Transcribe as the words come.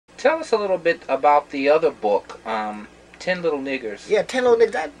Tell us a little bit about the other book, 10 Little Niggers. Yeah, 10 Little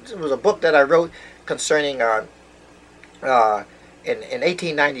Niggers. That was a book that I wrote concerning, in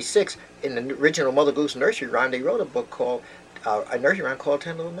 1896, in the original Mother Goose nursery rhyme, they wrote a book called, a nursery rhyme called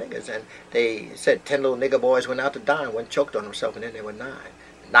 10 Little Niggers. And they said 10 little nigger boys went out to dine, one choked on himself, and then there were 9.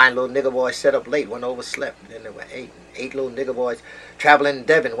 9 little nigger boys sat up late, one overslept, and then there were 8. 8 little nigger boys traveling in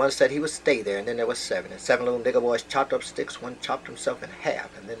Devon, one said he would stay there, and then there were 7. And 7 little nigger boys chopped up sticks, one chopped himself in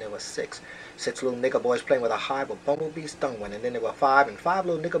half, and then there were 6. 6 little nigger boys playing with a hive, a bumblebee stung one, and then there were 5. And 5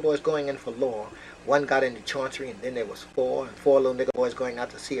 little nigger boys going in for law, one got into Chauncey, and then there was 4. And 4 little nigger boys going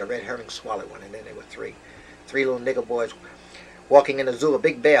out to sea, a red herring swallowed one, and then there were 3. 3 little nigger boys walking in the zoo, a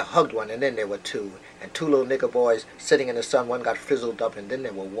big bear hugged one, and then there were 2. And 2 little nigger boys sitting in the sun, one got frizzled up, and then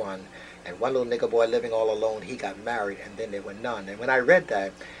there were 1. And 1 little nigger boy living all alone, he got married, and then there were none. And when I read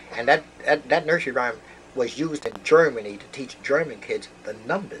that, and that nursery rhyme was used in Germany to teach German kids the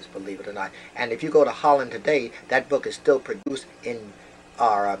numbers, believe it or not. And if you go to Holland today, that book is still produced in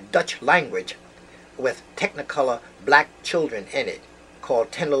our Dutch language with Technicolor black children in it,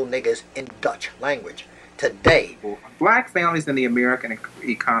 called 10 Little Niggers in Dutch language. Today, black families in the American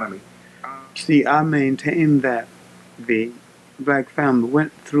economy. See, I maintain that the black family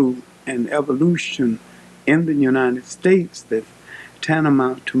went through an evolution in the United States that's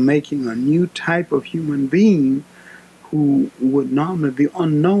tantamount to making a new type of human being who would normally be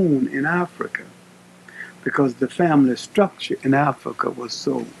unknown in Africa, because the family structure in Africa was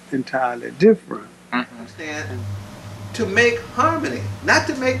so entirely different. Understand? To make harmony, not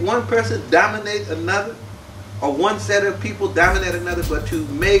to make one person dominate another, or one set of people dominate another, but to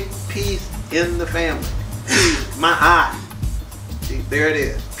make peace in the family. Peace, my eye. See, there it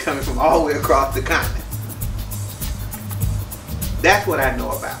is, coming from all the way across the continent. That's what I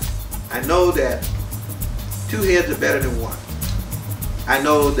know about. I know that 2 heads are better than 1. I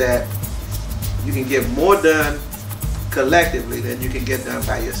know that you can get more done collectively than you can get done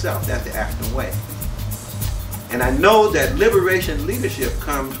by yourself. That's the African way. And I know that liberation leadership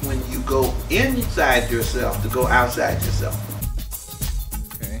comes when you go inside yourself to go outside yourself.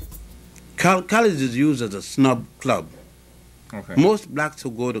 Okay. College is used as a snub club. Okay. Most blacks who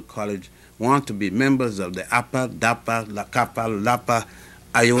go to college want to be members of the Appa, Dappa, La Kappa, Lapa,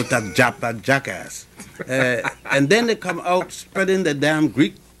 Iota, Japa, Jackass. And then they come out spreading the damn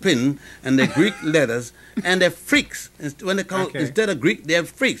Greek pin and the Greek letters, and they're freaks. When they come, instead of Greek, they're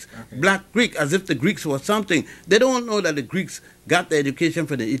freaks. Black Greek, as if the Greeks were something. They don't know that the Greeks got the education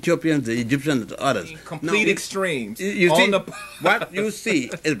from the Ethiopians, the Egyptians, and the others. Complete extremes. You see, what you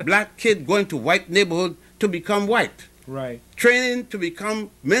see is black kid going to white neighborhood to become white. Right. Training to become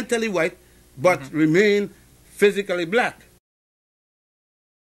mentally white, but remain physically black.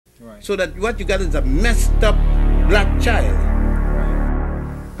 Right. So that what you got is a messed up black child.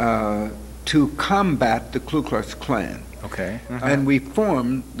 To combat the Ku Klux Klan. Okay. And we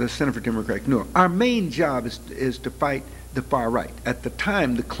formed the Center for Democratic Renewal. Our main job is to fight the far right. At the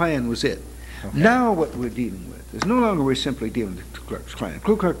time, the Klan was it. Okay. Now what we're dealing with is no longer we're simply dealing with the Ku Klux Klan.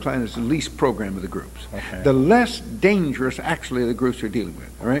 Ku Klux Klan is the least program of the groups. Okay. The less dangerous, actually, the groups we're dealing with.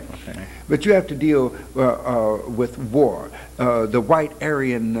 All right? Okay. But you have to deal with war, the white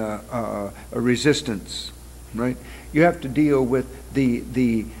Aryan resistance, right? You have to deal with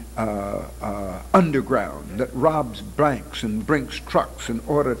the underground that robs banks and brings trucks in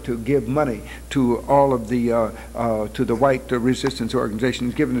order to give money to all of the to the white resistance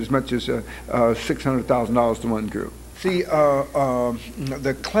organizations, given as much as $600,000 to one group. See,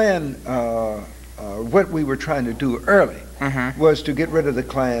 the Klan, what we were trying to do early was to get rid of the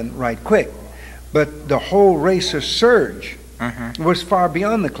Klan right quick, but the whole racist surge was far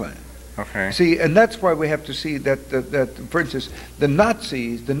beyond the Klan. Okay. See, and that's why we have to see that, for instance, the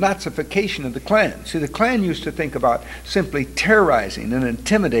Nazis, the Nazification of the Klan. See, the Klan used to think about simply terrorizing and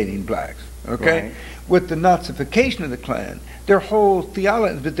intimidating blacks. Okay, right. With the Nazification of the Klan, their whole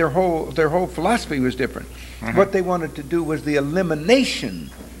theology, their whole philosophy was different. What they wanted to do was the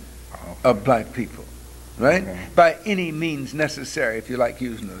elimination of black people, right? Okay. By any means necessary, if you like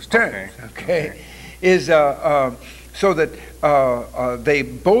using those terms. Okay. Is so that they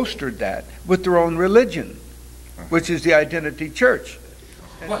bolstered that with their own religion, which is the identity church.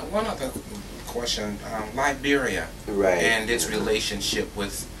 One other question, Liberia, and its relationship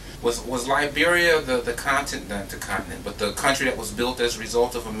with, was Liberia the continent, not the continent, but the country that was built as a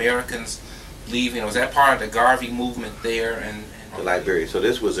result of Americans leaving? Was that part of the Garvey movement there? And Liberia. So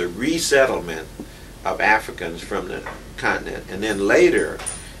this was a resettlement of Africans from the continent, and then later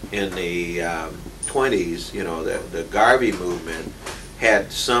in the 20s, you know, the Garvey movement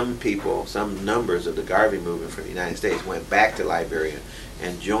had some people, some numbers of the Garvey movement from the United States went back to Liberia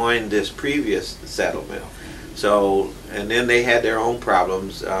and joined this previous settlement. So, and then they had their own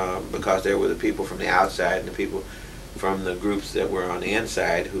problems because there were the people from the outside and the people from the groups that were on the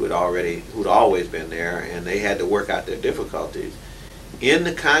inside who'd always been there, and they had to work out their difficulties in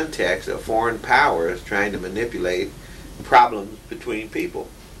the context of foreign powers trying to manipulate problems between people.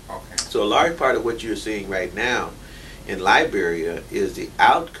 Okay. So a large part of what you're seeing right now in Liberia is the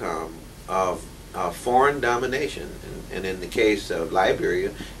outcome of foreign domination, and in the case of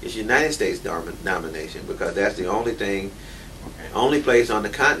Liberia, it's United States domination, because that's the only thing, only place on the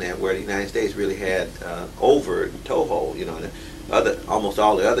continent where the United States really had overt toehold. You know, almost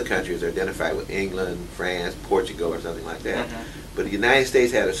all the other countries are identified with England, France, Portugal, or something like that. But the United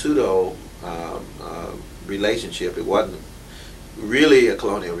States had a pseudo relationship. It wasn't really a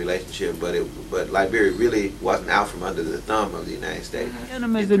colonial relationship, but Liberia really wasn't out from under the thumb of the United States.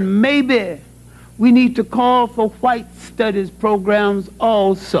 And maybe we need to call for white studies programs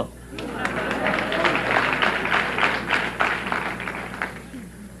also.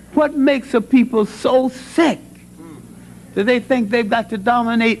 What makes a people so sick that they think they've got to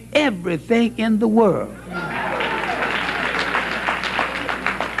dominate everything in the world?